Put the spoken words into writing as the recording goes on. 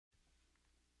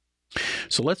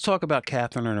So let's talk about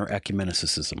Kathryn and her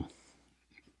ecumenicism.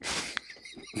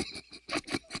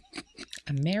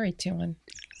 I'm married to him.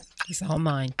 He's all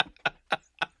mine.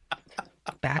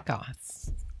 Back off.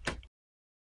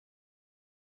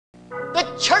 The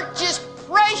church is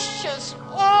precious.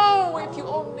 Oh, if you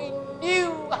only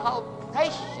knew how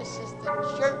precious is the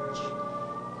church.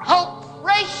 How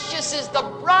precious is the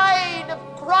bride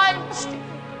of Christ. If you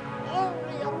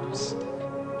only understand.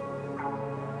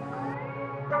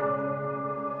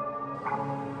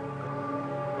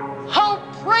 How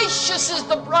precious is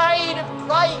the bride of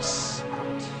Christ.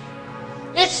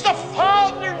 It's the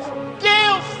Father's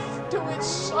gift to his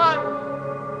Son.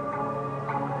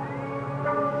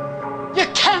 You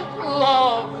can't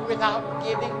love without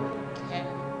giving. You can't.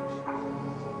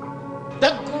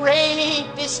 The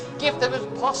greatest gift that was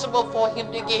possible for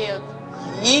him to give.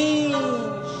 Ye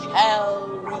shall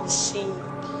receive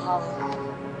power.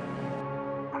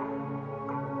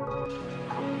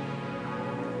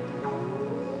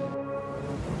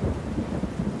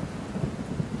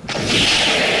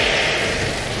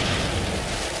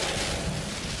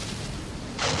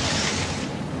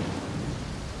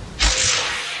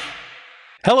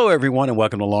 Hello, everyone, and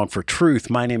welcome to Long for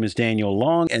Truth. My name is Daniel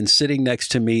Long, and sitting next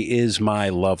to me is my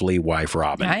lovely wife,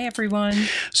 Robin. Hi, everyone.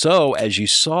 So, as you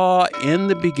saw in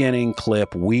the beginning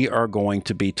clip, we are going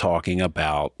to be talking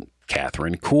about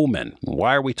Kathryn Kulhman.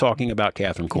 Why are we talking about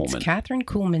Kathryn Kulhman? It's Kathryn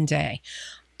Kulhman Day.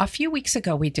 A few weeks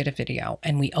ago, we did a video,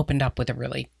 and we opened up with a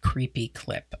really creepy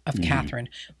clip of Kathryn.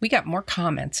 We got more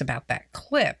comments about that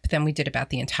clip than we did about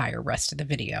the entire rest of the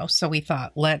video. So we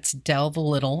thought, let's delve a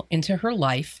little into her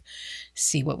life,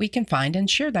 see what we can find, and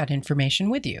share that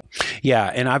information with you. Yeah,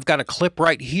 and I've got a clip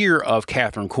right here of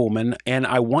Kathryn Kulhman, and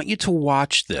I want you to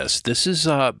watch this. This is,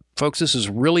 folks, this is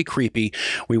really creepy.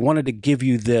 We wanted to give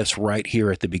you this right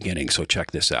here at the beginning, so check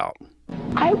this out.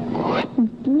 I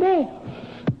couldn't live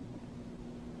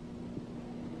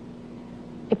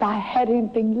if I had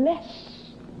anything less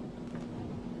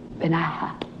than I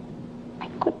have. I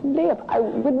couldn't live. I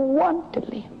wouldn't want to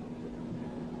live.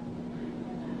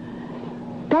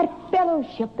 That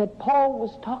fellowship that Paul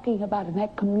was talking about in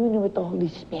that communion with the Holy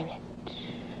Spirit,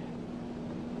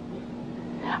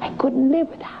 I couldn't live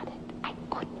without it. I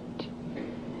couldn't.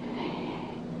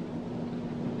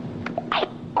 I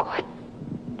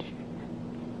couldn't.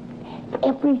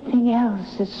 Everything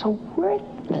else is so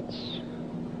worthless.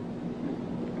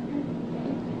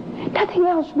 Nothing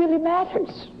else really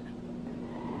matters.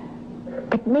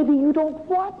 But maybe you don't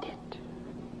want it.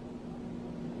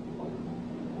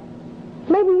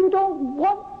 Maybe you don't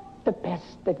want the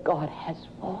best that God has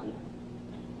for you.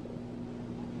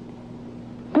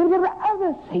 Maybe there are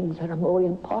other things that are more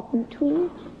important to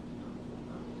you.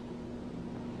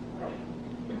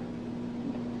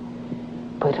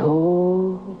 But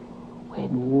oh,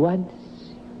 when once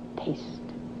you taste,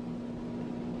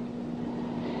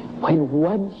 when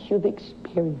once you've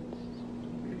experienced,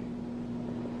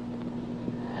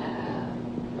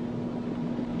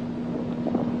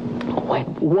 when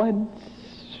once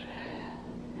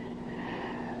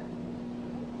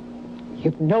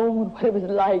you've known what it was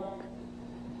like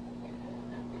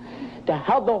to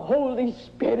have the Holy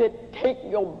Spirit take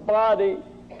your body,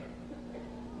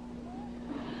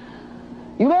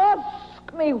 you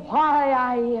ask me why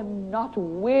I am not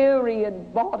weary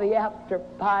in body after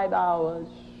 5 hours.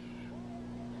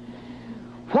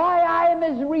 Why I am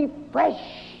as refreshed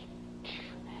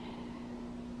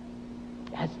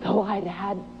as though I'd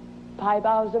had 5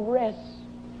 hours of rest.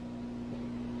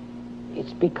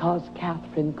 It's because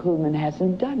Kathryn Kulhman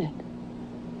hasn't done it.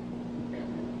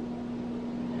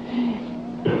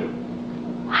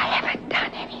 I haven't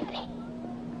done anything.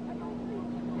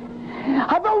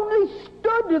 I've only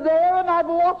stood there and I've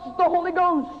watched the Holy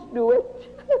Ghost do it.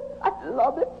 I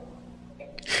love it.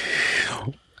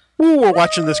 Ooh, we're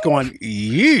watching this going,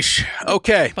 yeesh.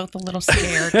 Okay. Both a little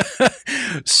scared.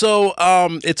 So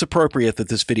it's appropriate that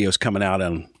this video is coming out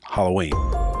on Halloween.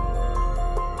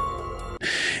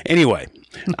 Anyway,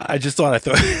 I just thought I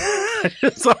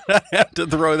had to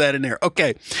throw that in there.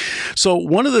 Okay. So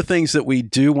one of the things that we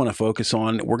do want to focus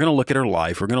on, we're going to look at her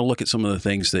life. We're going to look at some of the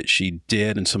things that she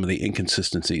did and some of the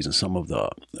inconsistencies and some of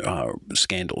the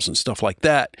scandals and stuff like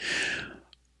that.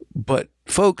 But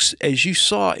folks, as you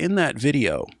saw in that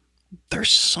video,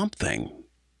 there's something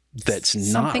that's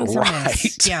not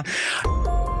right. Yeah.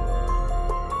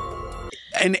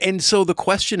 And so the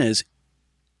question is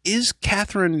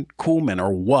Kathryn Kulhman,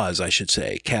 or was, I should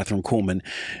say, Kathryn Kulhman,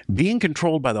 being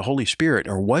controlled by the Holy Spirit,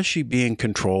 or was she being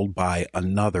controlled by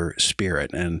another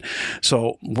spirit? And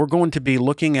so we're going to be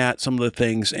looking at some of the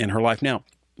things in her life. Now,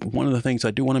 one of the things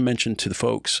I do want to mention to the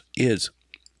folks is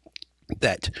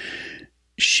that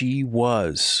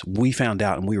we found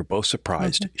out, and we were both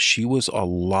surprised, she was a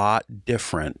lot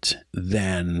different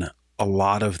than a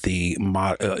lot of the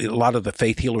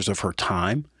faith healers of her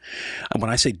time. And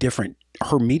when I say different,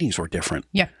 her meetings were different.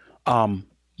 Yeah.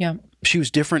 Yeah. She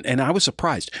was different, and I was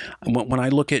surprised. When I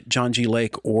look at John G.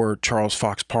 Lake or Charles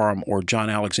Fox Parham or John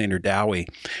Alexander Dowie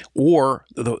or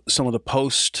some of the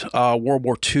post-World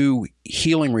War II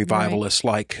healing revivalists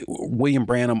like William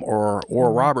Branham or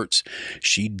Roberts,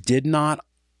 she did not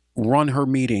run her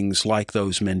meetings like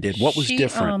those men did. What was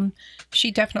different? She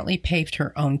definitely paved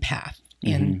her own path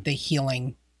in the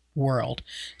healing world.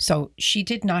 So she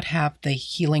did not have the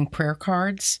healing prayer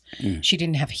cards. She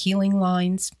didn't have healing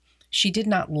lines. She did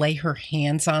not lay her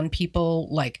hands on people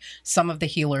like some of the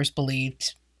healers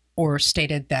believed or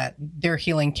stated that their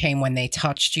healing came when they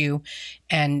touched you.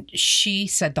 And she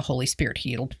said the Holy Spirit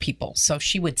healed people. So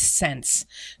she would sense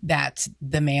that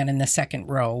the man in the second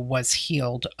row was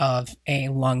healed of a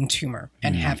lung tumor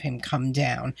and have him come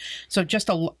down. So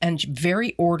and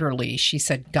very orderly, she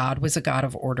said God was a God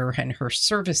of order and her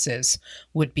services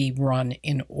would be run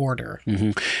in order.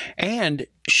 And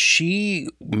she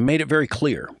made it very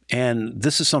clear. And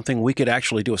this is something we could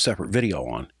actually do a separate video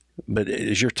on. But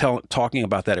as you're talking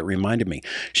about that, it reminded me.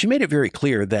 She made it very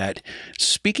clear that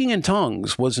speaking in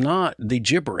tongues was not the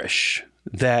gibberish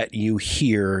that you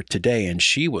hear today, and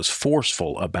she was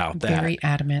forceful about that. Very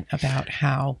adamant about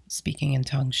how speaking in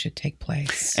tongues should take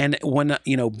place. And when,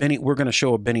 Benny, we're going to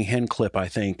show a Benny Hinn clip, I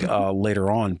think, later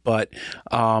on. But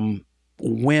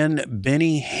when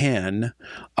Benny Hinn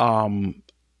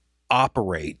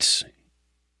operates,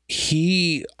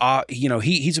 he's a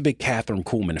big Kathryn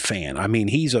Kulhman fan. I mean,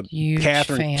 he's a huge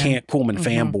Kathryn Kulhman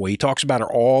fanboy. He talks about her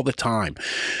all the time.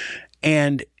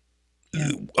 And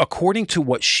according to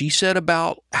what she said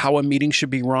about how a meeting should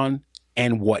be run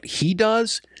and what he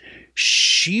does,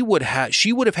 she would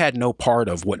have had no part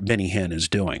of what Benny Hinn is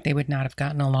doing. They would not have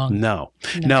gotten along. No.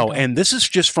 And this is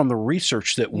just from the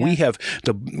research that we have.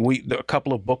 A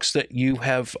couple of books that you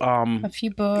have. A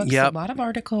few books, a lot of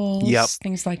articles,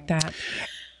 things like that.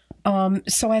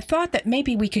 So I thought that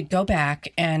maybe we could go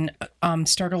back and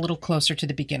start a little closer to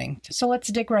the beginning. So let's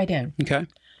dig right in. Okay.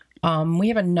 We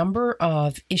have a number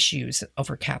of issues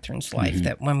over Kathryn's life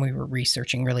that when we were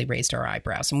researching really raised our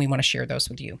eyebrows, and we want to share those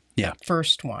with you. Yeah.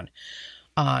 First one,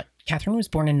 Kathryn was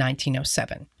born in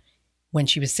 1907. When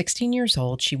she was 16 years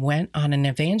old, she went on an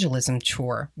evangelism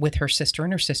tour with her sister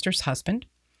and her sister's husband.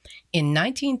 In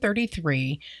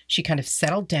 1933, she kind of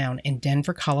settled down in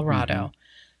Denver, Colorado,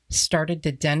 started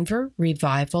the Denver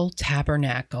Revival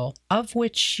Tabernacle, of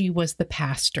which she was the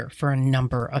pastor for a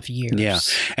number of years. Yeah,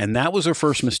 and that was her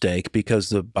first mistake because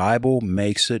the Bible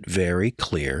makes it very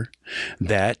clear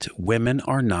that women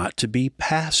are not to be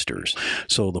pastors.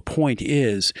 So the point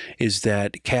is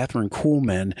that Kathryn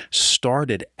Kulhman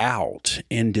started out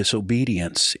in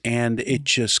disobedience, and it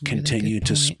just continued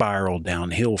to spiral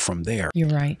downhill from there. You're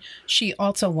right. She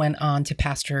also went on to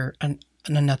pastor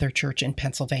another church in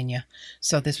Pennsylvania.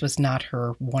 So this was not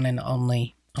her one and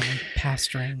only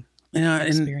pastoring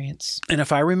experience. And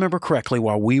if I remember correctly,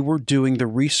 while we were doing the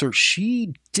research,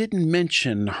 she didn't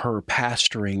mention her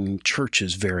pastoring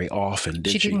churches very often,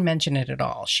 did she? She didn't mention it at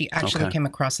all. She actually came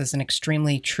across as an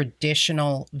extremely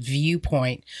traditional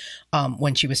viewpoint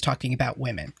when she was talking about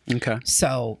women. Okay.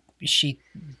 So she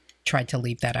tried to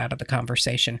leave that out of the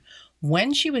conversation.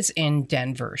 When she was in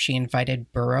Denver, she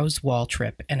invited Burroughs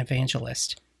Waltrip, an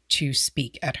evangelist, to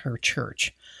speak at her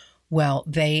church. Well,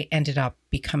 they ended up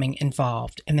becoming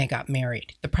involved and they got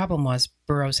married. The problem was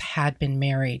Burroughs had been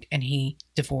married and he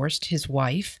divorced his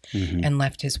wife and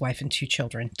left his wife and 2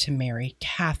 children to marry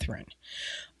Kathryn.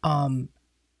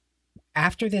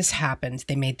 After this happened,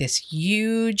 they made this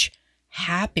huge,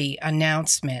 happy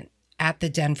announcement at the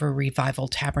Denver Revival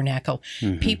Tabernacle.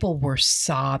 People were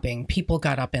sobbing. People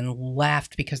got up and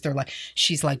left because they're like,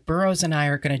 she's like, Burroughs and I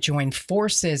are going to join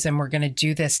forces and we're going to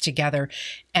do this together.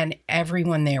 And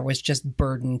everyone there was just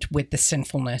burdened with the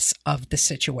sinfulness of the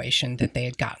situation that they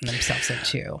had gotten themselves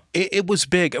into. It was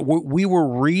big. We were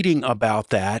reading about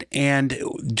that and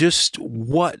just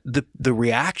what the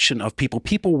reaction of people.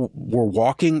 People were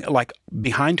walking like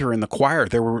behind her in the choir.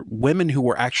 There were women who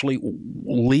were actually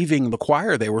leaving the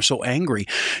choir. They were so angry.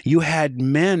 You had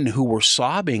men who were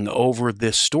sobbing over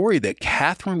this story that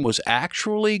Kathryn was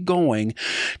actually going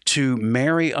to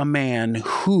marry a man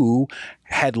who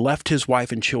had left his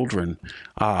wife and children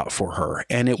for her,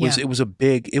 and it was a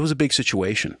big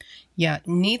situation. Yeah,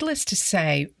 needless to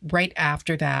say, right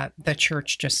after that, the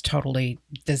church just totally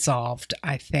dissolved.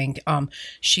 I think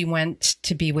she went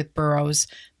to be with Burroughs.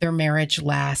 Their marriage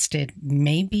lasted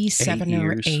maybe 7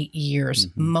 or 8 years,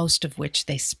 Mm-hmm. most of which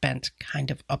they spent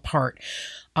kind of apart.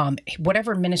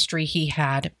 Whatever ministry he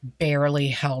had barely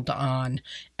held on.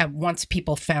 And once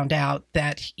people found out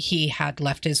that he had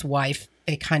left his wife,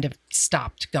 they kind of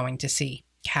stopped going to see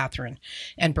Kathryn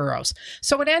and Burroughs.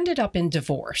 So it ended up in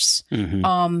divorce.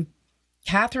 Mm-hmm.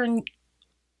 Kathryn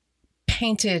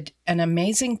painted an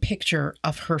amazing picture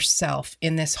of herself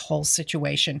in this whole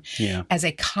situation as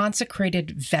a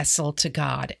consecrated vessel to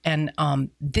God. And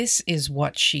this is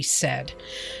what she said.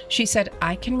 She said,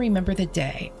 I can remember the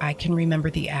day, I can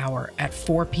remember the hour at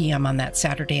 4 p.m. on that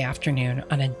Saturday afternoon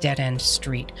on a dead-end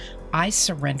street. I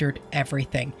surrendered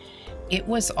everything. It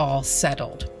was all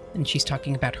settled. And she's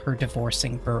talking about her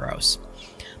divorcing Burroughs.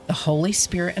 The Holy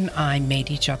Spirit and I made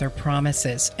each other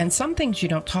promises, and some things you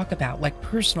don't talk about, like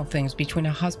personal things between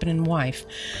a husband and wife.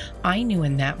 I knew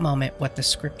in that moment what the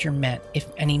scripture meant.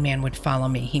 If any man would follow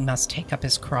me, he must take up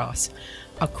his cross.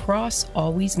 A cross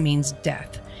always means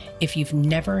death. If you've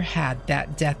never had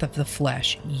that death of the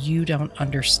flesh, you don't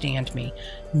understand me.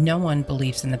 No one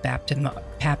believes in the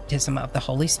baptism of the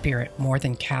Holy Spirit more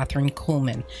than Kathryn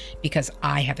Kulhman, because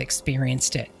I have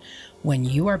experienced it. When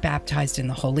you are baptized in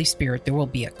the Holy Spirit, there will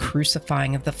be a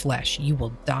crucifying of the flesh. You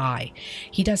will die.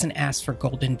 He doesn't ask for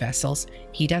golden vessels.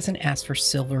 He doesn't ask for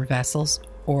silver vessels,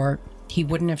 or he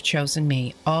wouldn't have chosen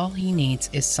me. All he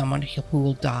needs is someone who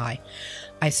will die.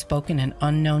 I spoke in an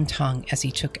unknown tongue as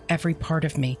he took every part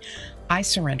of me. I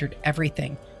surrendered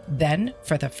everything. Then,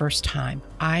 for the first time,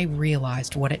 I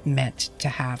realized what it meant to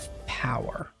have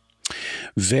power.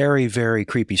 Very, very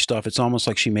creepy stuff. It's almost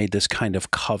like she made this kind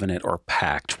of covenant or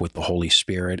pact with the Holy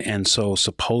Spirit. And so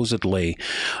supposedly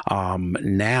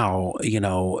now,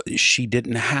 she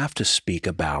didn't have to speak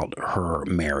about her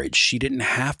marriage. She didn't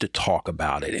have to talk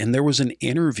about it. And there was an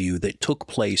interview that took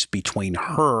place between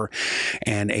her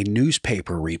and a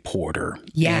newspaper reporter.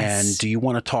 Yes. And do you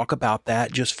want to talk about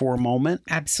that just for a moment?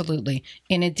 Absolutely.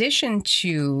 In addition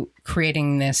to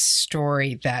creating this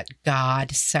story that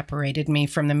God separated me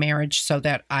from the marriage so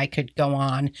that I could go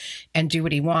on and do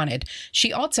what he wanted,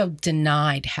 she also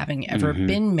denied having ever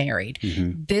been married.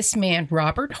 This man,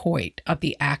 Robert Hoyt of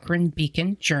the Akron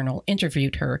Beacon Journal,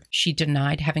 interviewed her. She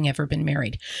denied having ever been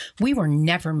married. We were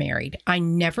never married. I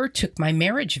never took my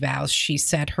marriage vows, she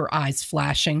said, her eyes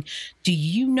flashing. Do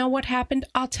you know what happened?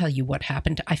 I'll tell you what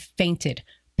happened. I fainted.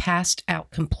 Passed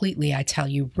out completely, I tell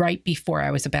you, right before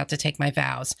I was about to take my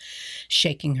vows.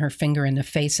 Shaking her finger in the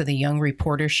face of the young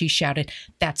reporter, she shouted,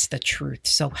 "That's the truth,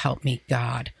 so help me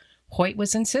God." Hoyt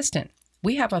was insistent.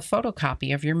 We have a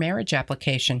photocopy of your marriage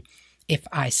application. If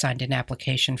I signed an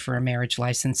application for a marriage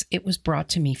license, it was brought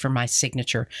to me for my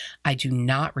signature. I do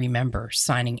not remember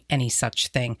signing any such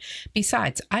thing.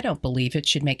 Besides, I don't believe it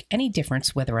should make any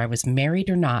difference whether I was married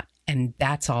or not. And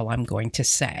that's all I'm going to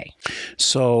say.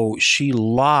 So she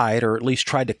lied, or at least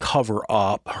tried to cover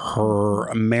up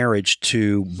her marriage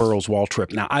to Burroughs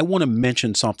Waltrip. Now, I want to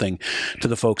mention something to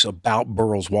the folks about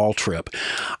Burroughs Waltrip.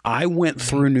 I went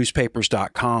through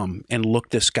newspapers.com and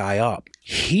looked this guy up.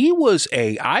 He was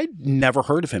I'd never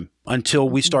heard of him until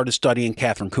we started studying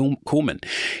Kathryn Kulhman.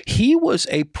 He was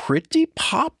a pretty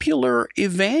popular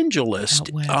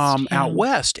evangelist out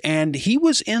west, and he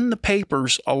was in the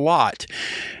papers a lot.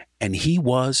 And he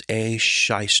was a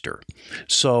shyster.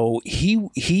 So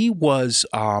he was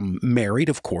married,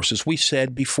 of course, as we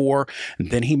said before.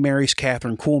 And then he marries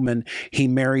Kathryn Kulhman. He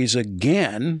marries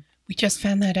again. We just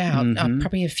found that out.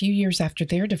 Probably a few years after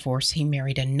their divorce, he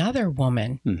married another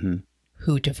woman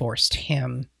who divorced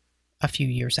him a few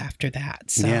years after that.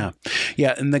 So.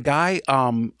 Yeah. And the guy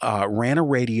ran a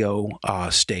radio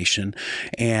station,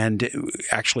 and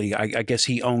actually, I guess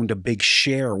he owned a big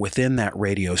share within that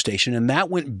radio station, and that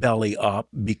went belly up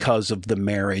because of the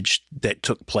marriage that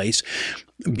took place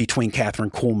between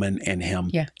Kathryn Kulhman and him.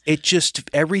 Yeah. It just,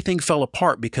 everything fell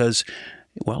apart because,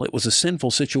 well, it was a sinful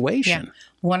situation. Yeah.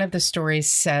 One of the stories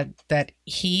said that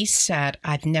he said,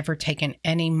 I've never taken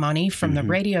any money from the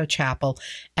radio chapel,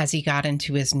 as he got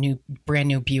into his brand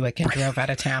new Buick and drove out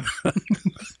of town.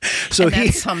 So and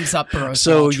that sums up Burroughs.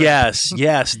 So yes,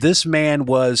 this man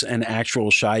was an actual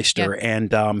shyster,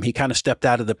 and he kind of stepped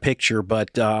out of the picture,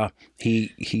 but he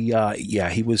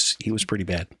was pretty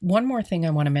bad. One more thing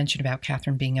I want to mention about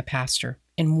Kathryn being a pastor.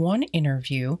 In one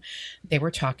interview, they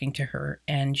were talking to her,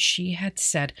 and she had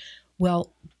said,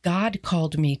 well, God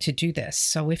called me to do this.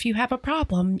 So if you have a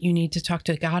problem, you need to talk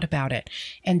to God about it.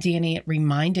 And Danny, it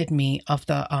reminded me of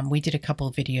the, we did a couple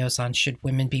of videos on should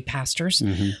women be pastors.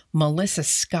 Melissa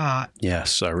Scott.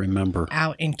 Yes, I remember.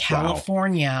 Out in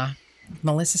California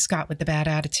Melissa Scott with the bad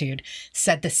attitude,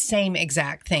 said the same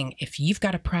exact thing. If you've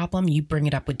got a problem, you bring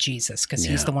it up with Jesus, because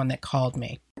he's the one that called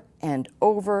me. And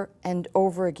over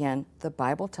again, the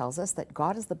Bible tells us that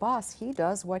God is the boss. He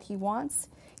does what he wants.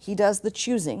 He does the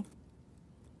choosing.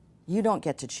 You don't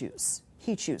get to choose.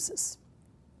 He chooses.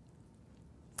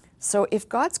 So if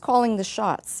God's calling the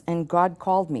shots and God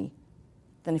called me,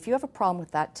 then if you have a problem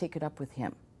with that, take it up with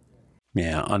him.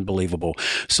 Yeah, unbelievable.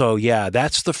 So, yeah,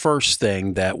 that's the first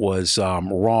thing that was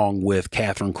wrong with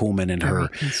Kathryn Kulhman and her,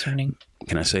 concerning.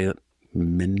 Can I say it?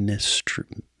 Ministry.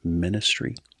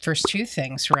 First two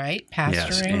things, right?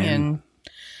 Pastoring and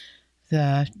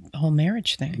the whole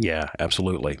marriage thing. Yeah,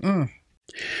 absolutely. All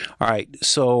right.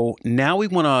 So now we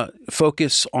want to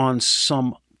focus on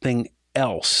something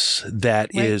else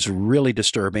that is really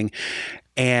disturbing.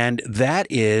 And that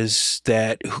is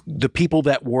that the people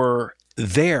that were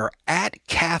there at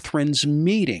Kathryn's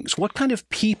meetings. What kind of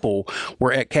people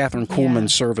were at Kathryn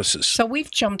Kulhman's services? So we've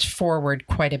jumped forward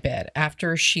quite a bit.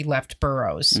 After she left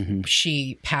Burroughs,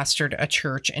 she pastored a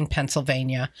church in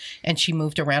Pennsylvania, and she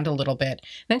moved around a little bit.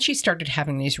 Then she started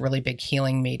having these really big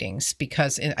healing meetings,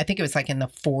 because I think it was like in the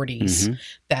 40s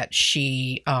that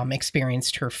she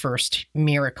experienced her first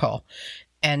miracle.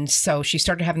 And so she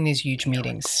started having these huge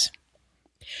meetings.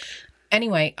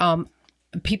 Anyway,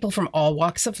 people from all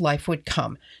walks of life would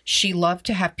come. She loved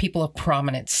to have people of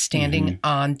prominence standing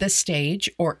on the stage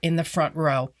or in the front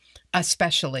row,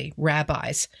 especially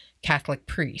rabbis, Catholic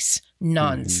priests,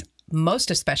 nuns,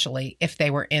 most especially if they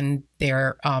were in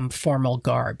their formal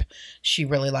garb. She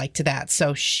really liked that.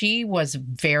 So she was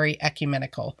very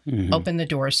ecumenical, opened the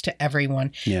doors to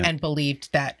everyone, and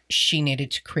believed that she needed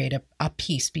to create a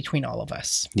peace between all of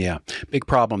us. Yeah, big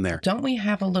problem there. Don't we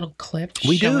have a little clip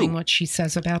showing what she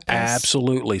says about this?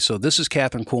 Absolutely. So this is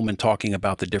Kathryn Kulhman talking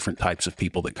about the different types of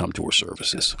people that come to her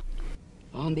services.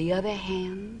 On the other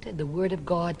hand, the Word of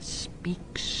God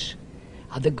speaks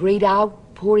of the great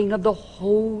outpouring of the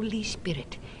Holy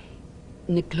Spirit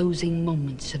in the closing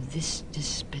moments of this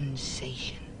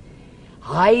dispensation.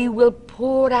 I will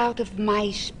pour out of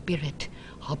my Spirit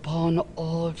upon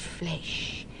all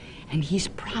flesh. And he's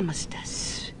promised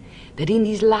us that in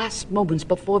these last moments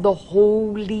before the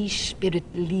Holy Spirit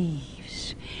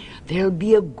leaves, there'll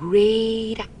be a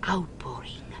great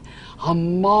outpouring, a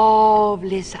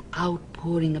marvelous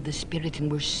outpouring of the Spirit, and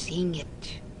we're seeing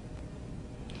it.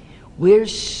 We're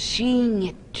seeing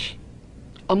it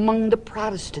among the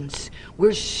Protestants.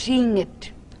 We're seeing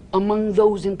it among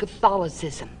those in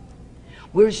Catholicism.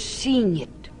 We're seeing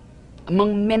it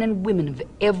among men and women of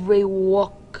every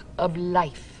walk of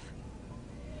life.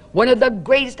 One of the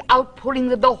greatest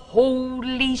outpourings of the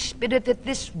Holy Spirit that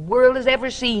this world has ever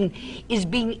seen is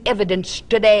being evidenced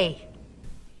today.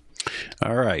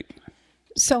 All right.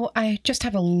 So I just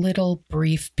have a little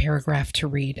brief paragraph to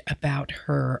read about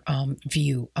her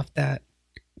view of the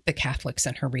Catholics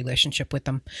and her relationship with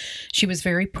them. She was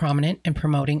very prominent in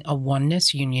promoting a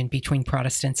oneness union between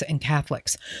Protestants and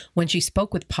Catholics. When she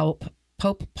spoke with Pope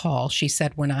Paul, she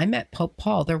said, "When I met Pope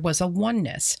Paul, there was a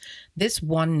oneness. This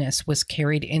oneness was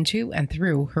carried into and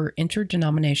through her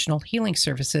interdenominational healing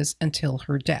services until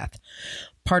her death.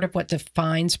 Part of what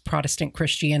defines Protestant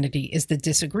Christianity is the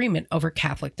disagreement over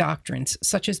Catholic doctrines,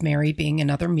 such as Mary being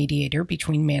another mediator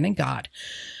between man and God."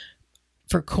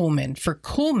 For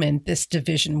Kulhman, this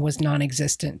division was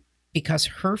non-existent because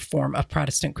her form of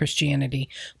Protestant Christianity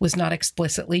was not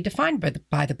explicitly defined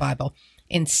by the Bible.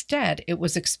 Instead, it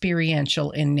was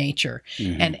experiential in nature,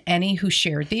 and any who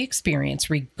shared the experience,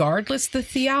 regardless the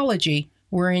theology,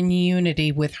 were in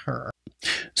unity with her.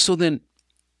 So then,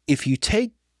 if you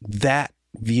take that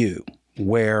view,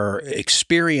 where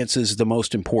experience is the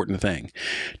most important thing,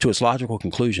 to its logical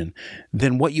conclusion,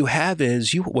 then what you have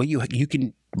is you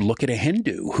can look at a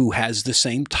Hindu who has the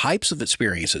same types of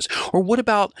experiences. Or what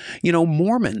about,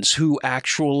 Mormons who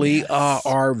actually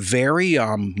are very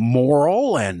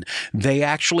moral, and they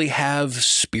actually have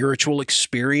spiritual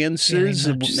experiences,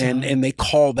 and they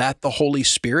call that the Holy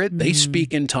Spirit. They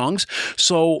speak in tongues.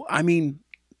 So, I mean,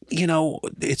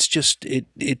 it's just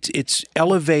it's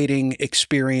elevating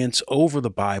experience over the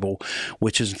Bible,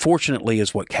 which is unfortunately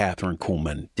is what Kathryn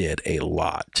Kulhman did a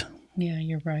lot. Yeah,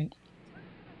 you're right.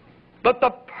 But the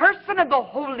person of the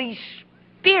Holy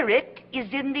Spirit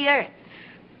is in the earth.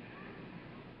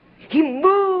 He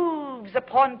moves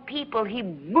upon people. He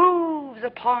moves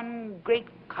upon great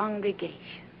congregations.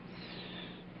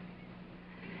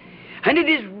 And it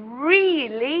is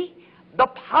really the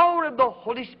power of the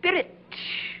Holy Spirit.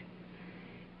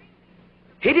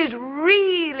 It is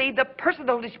really the person of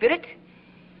the Holy Spirit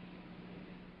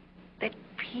that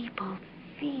people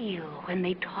feel when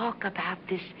they talk about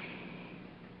this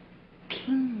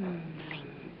tingling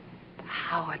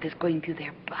power that's going through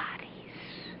their bodies.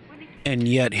 And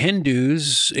yet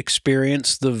Hindus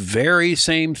experience the very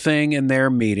same thing in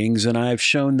their meetings, and I've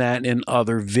shown that in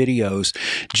other videos.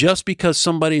 Just because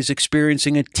somebody's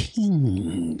experiencing a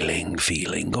tingling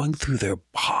feeling going through their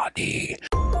body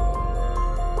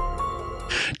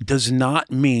does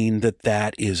not mean that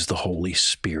that is the Holy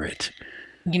Spirit.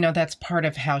 You know, that's part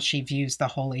of how she views the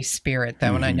Holy Spirit,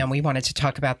 though, and I know we wanted to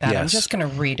talk about that. Yes. I'm just going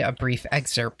to read a brief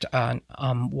excerpt on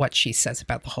what she says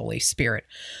about the Holy Spirit.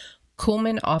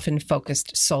 Kulhman often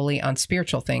focused solely on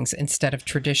spiritual things instead of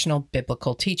traditional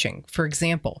biblical teaching. For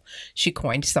example, she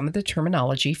coined some of the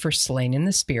terminology for slain in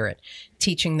the spirit,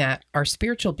 teaching that our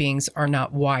spiritual beings are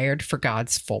not wired for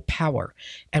God's full power,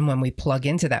 and when we plug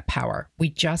into that power, we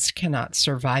just cannot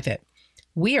survive it.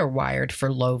 We are wired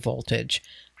for low voltage.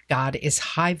 God is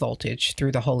high voltage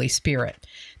through the Holy Spirit.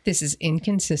 This is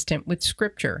inconsistent with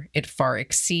Scripture. It far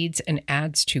exceeds and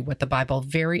adds to what the Bible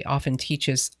very often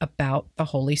teaches about the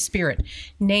Holy Spirit,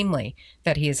 namely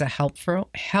that he is a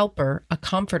helper, a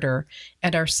comforter,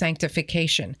 and our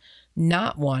sanctification,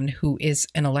 not one who is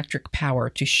an electric power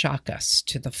to shock us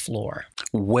to the floor.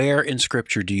 Where in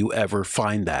Scripture do you ever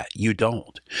find that? You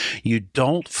don't. You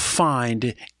don't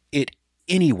find it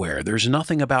anywhere. There's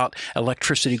nothing about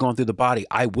electricity going through the body.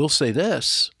 I will say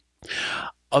this.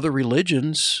 Other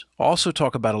religions also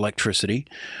talk about electricity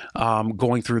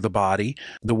going through the body.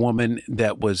 The woman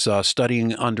that was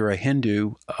studying under a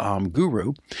Hindu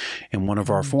guru in one of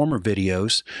our former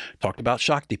videos talked about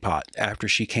Shaktipat after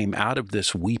she came out of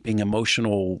this weeping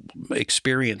emotional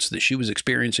experience that she was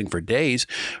experiencing for days.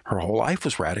 Her whole life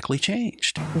was radically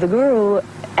changed. The guru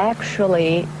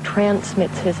actually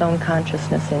transmits his own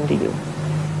consciousness into you,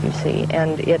 you see,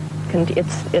 and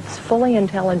it's fully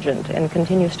intelligent and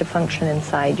continues to function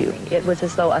inside you. It was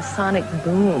as though a sonic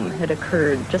boom had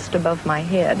occurred just above my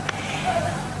head.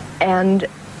 And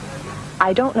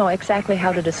I don't know exactly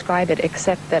how to describe it,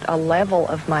 except that a level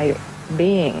of my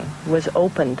being was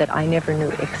opened that I never knew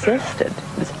existed.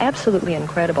 It was absolutely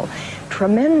incredible.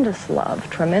 Tremendous love,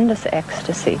 tremendous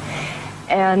ecstasy.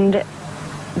 And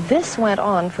this went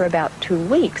on for about 2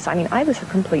 weeks. I mean, I was a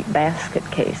complete basket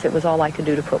case. It was all I could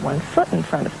do to put one foot in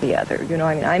front of the other. You know,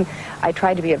 I mean, I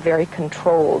tried to be a very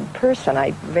controlled person.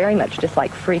 I very much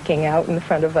dislike freaking out in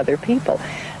front of other people.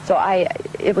 So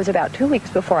it was about 2 weeks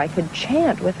before I could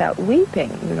chant without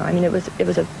weeping. You know, I mean, it was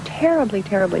a terribly,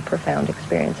 terribly profound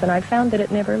experience, and I found that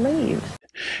it never leaves.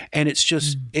 And it's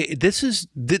just,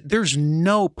 there's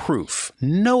no proof,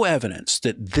 no evidence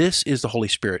that this is the Holy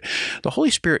Spirit. The Holy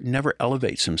Spirit never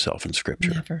elevates himself in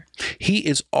Scripture. Never. He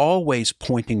is always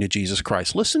pointing to Jesus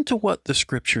Christ. Listen to what the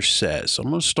Scripture says. I'm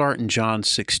going to start in John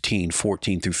 16,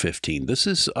 14 through 15. This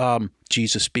is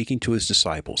Jesus speaking to his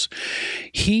disciples.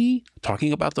 He,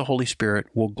 talking about the Holy Spirit,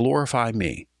 will glorify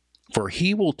me, for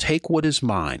he will take what is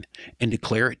mine and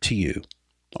declare it to you.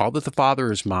 All that the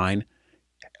Father is mine.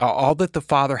 All that the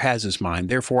Father has is mine.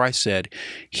 Therefore I said,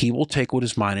 he will take what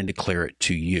is mine and declare it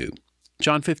to you.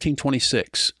 John 15,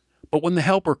 26. But when the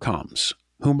Helper comes,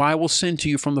 whom I will send to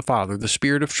you from the Father, the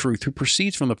Spirit of truth, who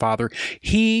proceeds from the Father,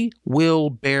 he will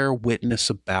bear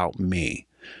witness about me.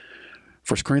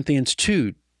 1 Corinthians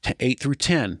 2, 8 through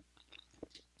 10.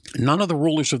 None of the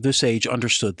rulers of this age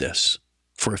understood this.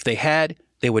 For if they had,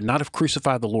 they would not have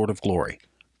crucified the Lord of glory.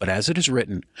 But as it is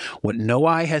written, what no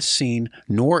eye has seen,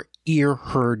 nor ear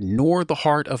heard, nor the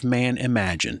heart of man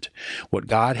imagined, what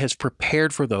God has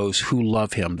prepared for those who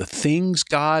love him, the things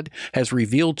God has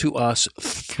revealed to us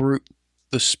through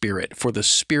the Spirit. For the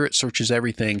Spirit searches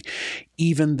everything,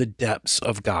 even the depths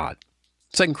of God.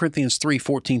 2 Corinthians 3,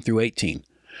 14 through 18.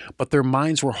 But their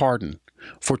minds were hardened,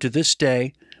 for to this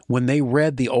day, when they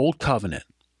read the Old Covenant,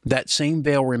 that same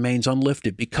veil remains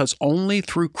unlifted, because only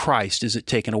through Christ is it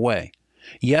taken away.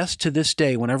 Yes, to this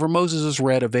day, whenever Moses is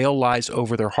read, a veil lies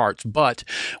over their hearts. But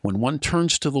when one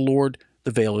turns to the Lord,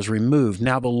 the veil is removed.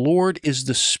 Now the Lord is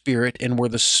the Spirit, and where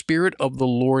the Spirit of the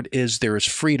Lord is, there is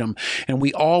freedom. And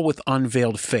we all with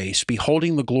unveiled face,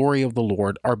 beholding the glory of the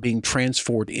Lord, are being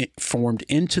transformed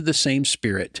into the same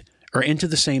Spirit, or into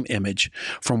the same image,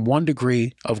 from one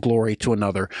degree of glory to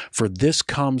another. For this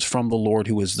comes from the Lord,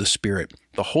 who is the Spirit.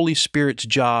 The Holy Spirit's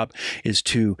job is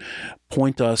to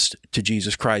point us to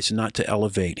Jesus Christ and not to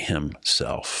elevate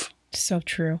himself. So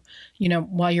true. You know,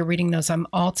 while you're reading those, I'm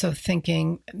also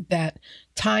thinking that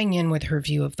tying in with her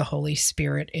view of the Holy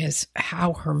Spirit is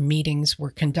how her meetings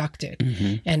were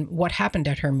conducted and what happened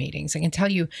at her meetings. I can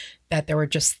tell you that there were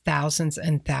just thousands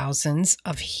and thousands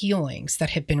of healings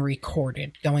that had been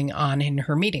recorded going on in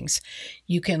her meetings.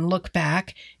 You can look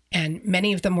back And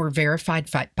many of them were verified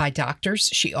by doctors.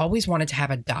 She always wanted to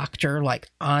have a doctor like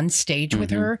on stage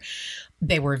with her.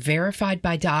 They were verified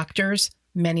by doctors.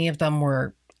 Many of them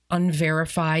were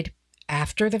unverified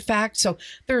after the fact. So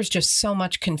there's just so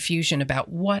much confusion about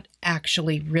what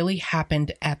actually really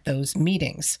happened at those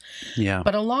meetings. Yeah.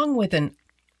 But along with an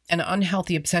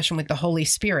unhealthy obsession with the Holy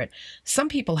Spirit, some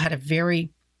people had a very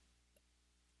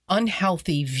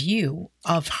unhealthy view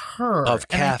of her. Of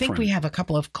and I think Kathryn. we have a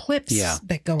couple of clips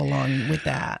that go along with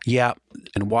that. Yeah.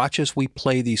 And watch as we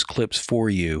play these clips for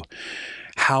you,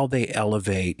 how they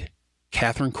elevate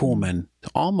Kathryn Kulhman to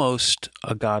almost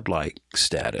a godlike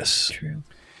status. True.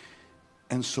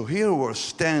 And so here we're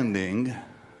standing,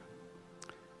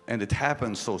 and it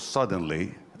happened so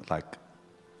suddenly, like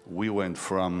we went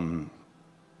from,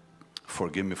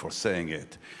 forgive me for saying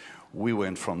it, we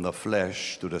went from the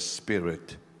flesh to the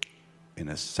spirit in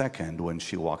a second when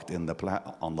she walked in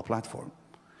on the platform.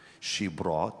 She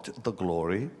brought the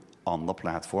glory on the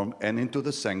platform and into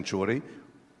the sanctuary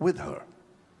with her.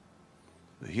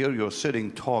 Here you're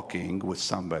sitting talking with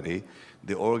somebody,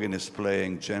 the organ is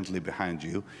playing gently behind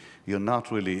you. You're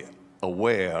not really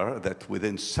aware that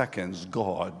within seconds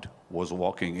God was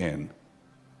walking in,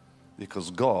 because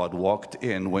God walked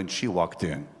in when she walked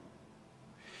in.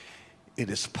 It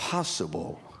is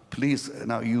possible, please,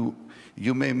 now you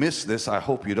may miss this, I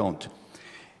hope you don't.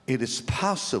 It is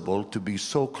possible to be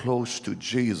so close to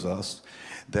Jesus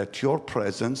that your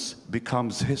presence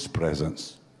becomes his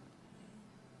presence.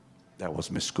 That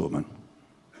was Miss Kulhman.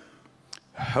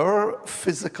 Her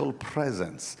physical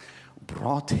presence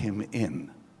brought him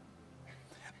in.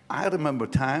 I remember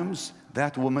times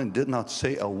that woman did not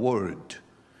say a word.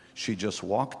 She just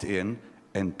walked in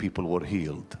and people were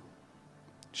healed.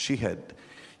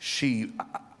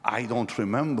 I don't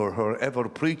remember her ever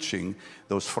preaching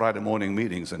those Friday morning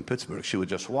meetings in Pittsburgh. She would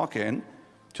just walk in,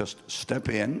 just step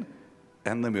in,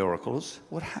 and the miracles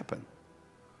would happen.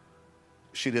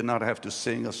 She did not have to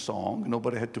sing a song.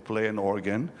 Nobody had to play an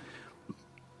organ.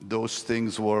 Those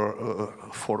things were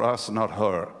for us, not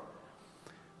her.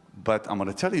 But I'm going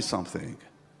to tell you something.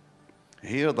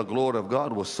 Here the glory of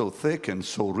God was so thick and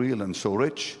so real and so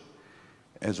rich.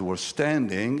 As we're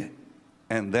standing,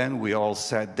 and then we all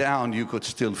sat down, you could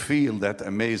still feel that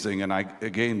amazing, and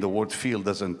again, the word feel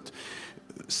doesn't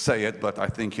say it, but I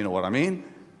think you know what I mean.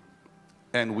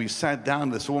 And we sat down,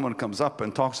 this woman comes up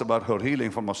and talks about her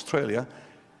healing from Australia,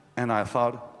 and I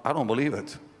thought, I don't believe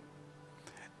it.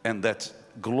 And that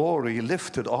glory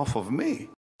lifted off of me.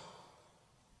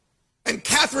 And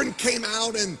Kathryn came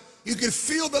out, and you could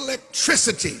feel the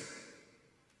electricity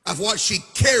of what she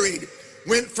carried,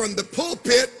 went from the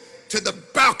pulpit to the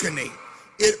balcony.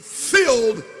 It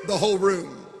filled the whole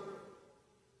room.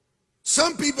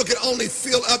 Some people could only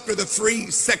fill up to the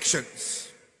 3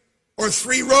 sections or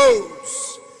 3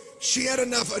 rows. She had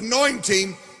enough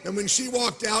anointing, and when she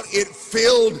walked out, it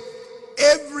filled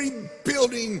every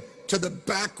building to the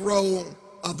back row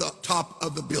of the top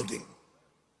of the building.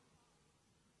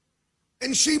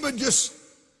 And she would just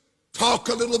talk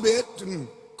a little bit and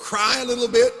cry a little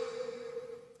bit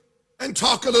and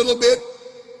talk a little bit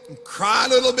and cry a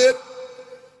little bit.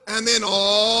 And then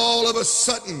all of a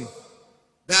sudden,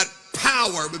 that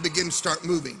power would begin to start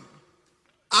moving.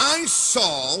 I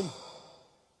saw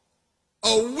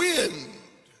a wind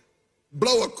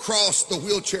blow across the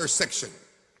wheelchair section.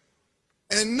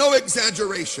 And no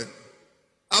exaggeration,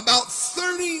 about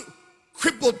 30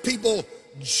 crippled people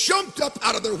jumped up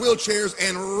out of their wheelchairs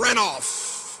and ran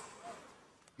off.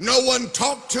 No one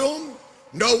talked to them.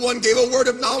 No one gave a word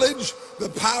of knowledge. The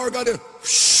power got to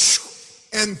whoosh,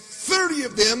 and 30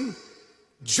 of them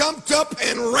jumped up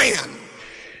and ran.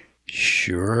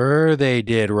 Sure they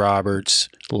did, Roberts.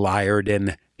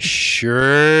 Liardon.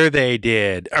 Sure they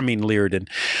did. I mean, Liardon.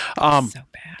 So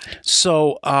bad.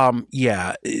 So,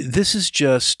 yeah, this is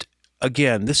just,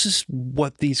 again, this is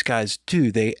what these guys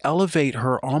do. They elevate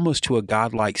her almost to a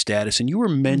godlike status. And you were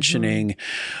mentioning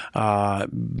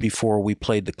before we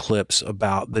played the clips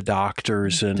about the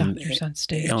doctors and Doctors on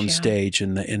stage, stage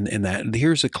and that.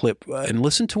 Here's a clip, and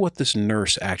listen to what this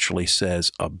nurse actually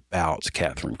says about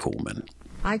Kathryn Kulhman.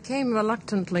 I came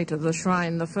reluctantly to the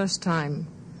shrine the first time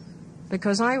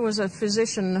because I was a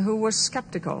physician who was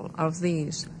skeptical of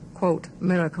these, quote,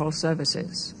 miracle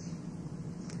services.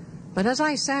 But as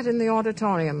I sat in the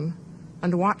auditorium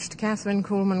and watched Kathryn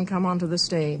Kulhman come onto the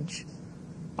stage,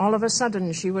 all of a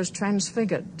sudden she was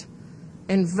transfigured,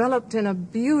 enveloped in a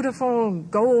beautiful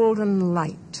golden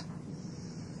light.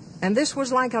 And this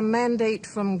was like a mandate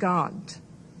from God.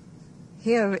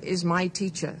 Here is my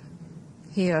teacher.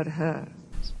 Hear her.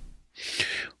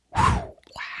 Wow.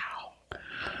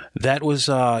 That was,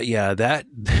 yeah, that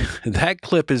That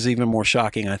clip is even more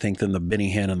shocking, I think, than the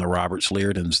Benny Hinn and the Robert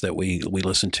Slierdens that we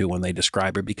listened to when they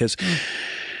describe her, because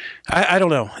I don't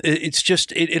know. It's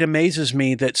just, it amazes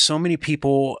me that so many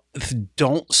people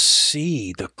don't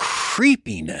see the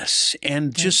creepiness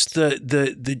and just I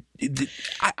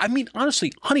mean,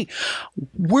 honestly, honey,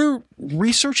 we're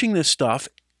researching this stuff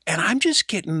and I'm just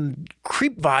getting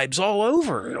creep vibes all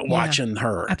over watching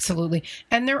her. Absolutely.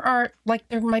 And there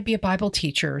might be a Bible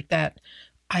teacher that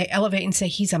I elevate and say,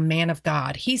 he's a man of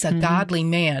God. He's a godly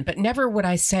man. But never would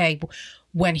I say,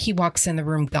 when he walks in the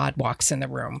room, God walks in the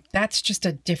room. That's just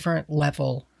a different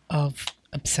level of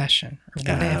obsession or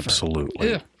whatever.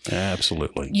 Absolutely. Ugh.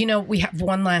 Absolutely. You know, we have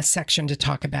one last section to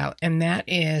talk about, and that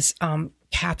is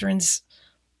Kathryn's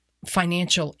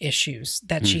financial issues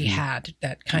that she had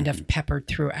that kind of peppered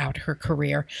throughout her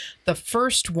career. The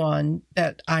first one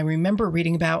that I remember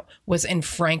reading about was in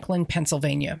Franklin,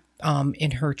 Pennsylvania,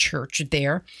 in her church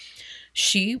there.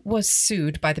 She was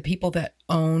sued by the people that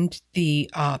owned the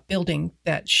building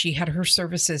that she had her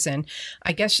services in.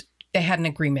 I guess they had an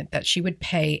agreement that she would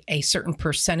pay a certain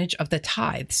percentage of the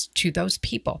tithes to those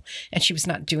people, and she was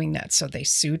not doing that. So they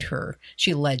sued her.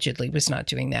 She allegedly was not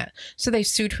doing that. So they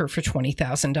sued her for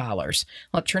 $20,000.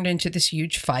 Well, it turned into this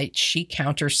huge fight. She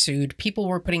countersued. People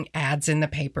were putting ads in the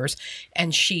papers,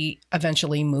 and she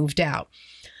eventually moved out.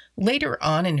 Later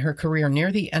on in her career,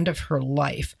 near the end of her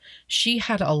life, she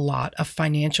had a lot of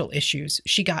financial issues.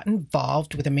 She got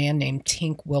involved with a man named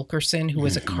Tink Wilkerson, who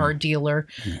was a car dealer,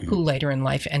 who later in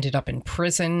life ended up in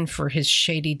prison for his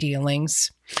shady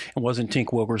dealings. And wasn't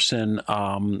Tink Wilkerson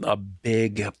a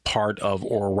big part of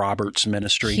Oral Roberts'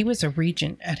 ministry? He was a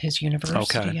regent at his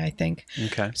university, I think.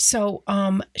 Okay. So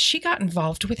she got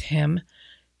involved with him.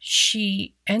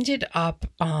 She ended up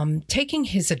taking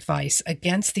his advice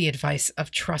against the advice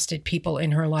of trusted people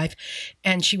in her life.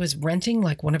 And she was renting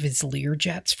like one of his Lear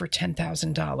jets for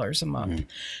 $10,000 a month.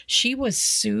 She was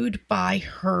sued by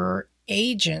her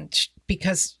agent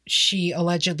because she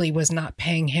allegedly was not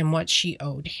paying him what she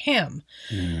owed him.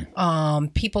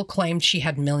 People claimed she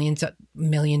had $1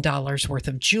 million worth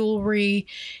of jewelry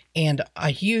and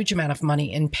a huge amount of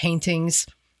money in paintings.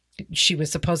 She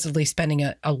was supposedly spending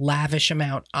a lavish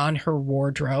amount on her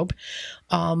wardrobe.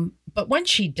 But when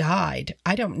she died,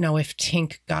 I don't know if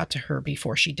Tink got to her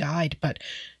before she died, but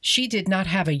she did not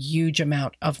have a huge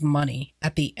amount of money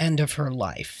at the end of her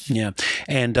life. Yeah.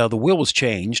 And the will was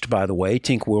changed, by the way.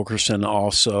 Tink Wilkerson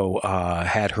also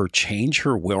had her change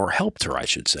her will, or helped her, I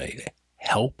should say.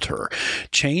 Helped her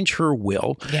change her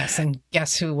will. Yes, and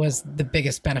guess who was the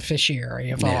biggest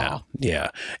beneficiary of all? Yeah.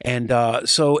 And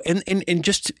so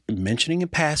just mentioning in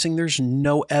passing, there's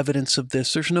no evidence of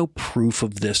this. There's no proof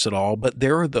of this at all. But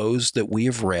there are those that we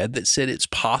have read that said it's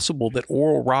possible that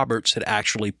Oral Roberts had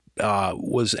actually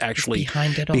was actually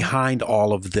behind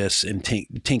all of this in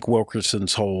Tink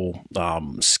Wilkerson's whole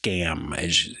scam,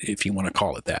 if you want to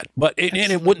call it that. But and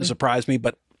it wouldn't surprise me,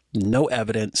 but no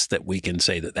evidence that we can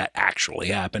say that that actually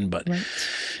happened. But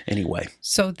anyway.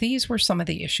 So these were some of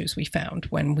the issues we found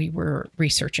when we were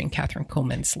researching Kathryn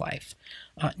Kulhman's life.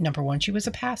 Number one, she was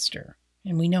a pastor.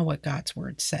 And we know what God's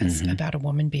word says about a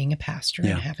woman being a pastor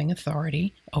and having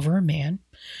authority over a man.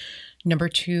 Number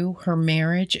two, her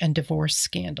marriage and divorce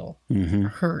scandal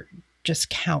hurt just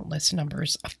countless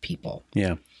numbers of people.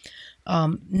 Yeah.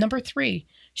 Number three,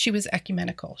 she was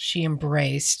ecumenical. She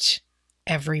embraced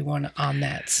everyone on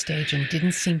that stage and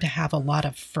didn't seem to have a lot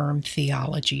of firm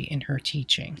theology in her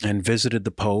teaching. And visited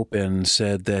the Pope and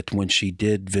said that when she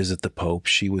did visit the Pope,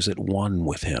 she was at one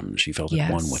with him. She felt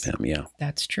at one with him. Yeah,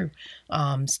 that's true.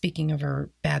 Speaking of her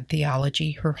bad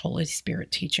theology, her Holy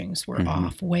Spirit teachings were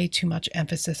off. Way too much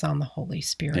emphasis on the Holy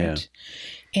Spirit.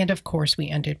 Yeah. And of course, we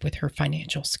ended with her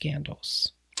financial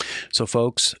scandals. So,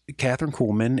 folks, Kathryn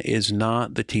Kulhman is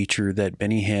not the teacher that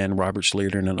Benny Hinn, Robert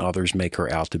Slierdon, and others make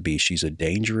her out to be. She's a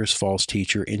dangerous false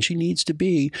teacher, and she needs to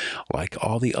be, like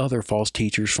all the other false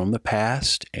teachers from the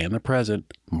past and the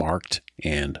present, marked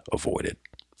and avoided.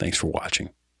 Thanks for watching.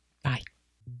 Bye.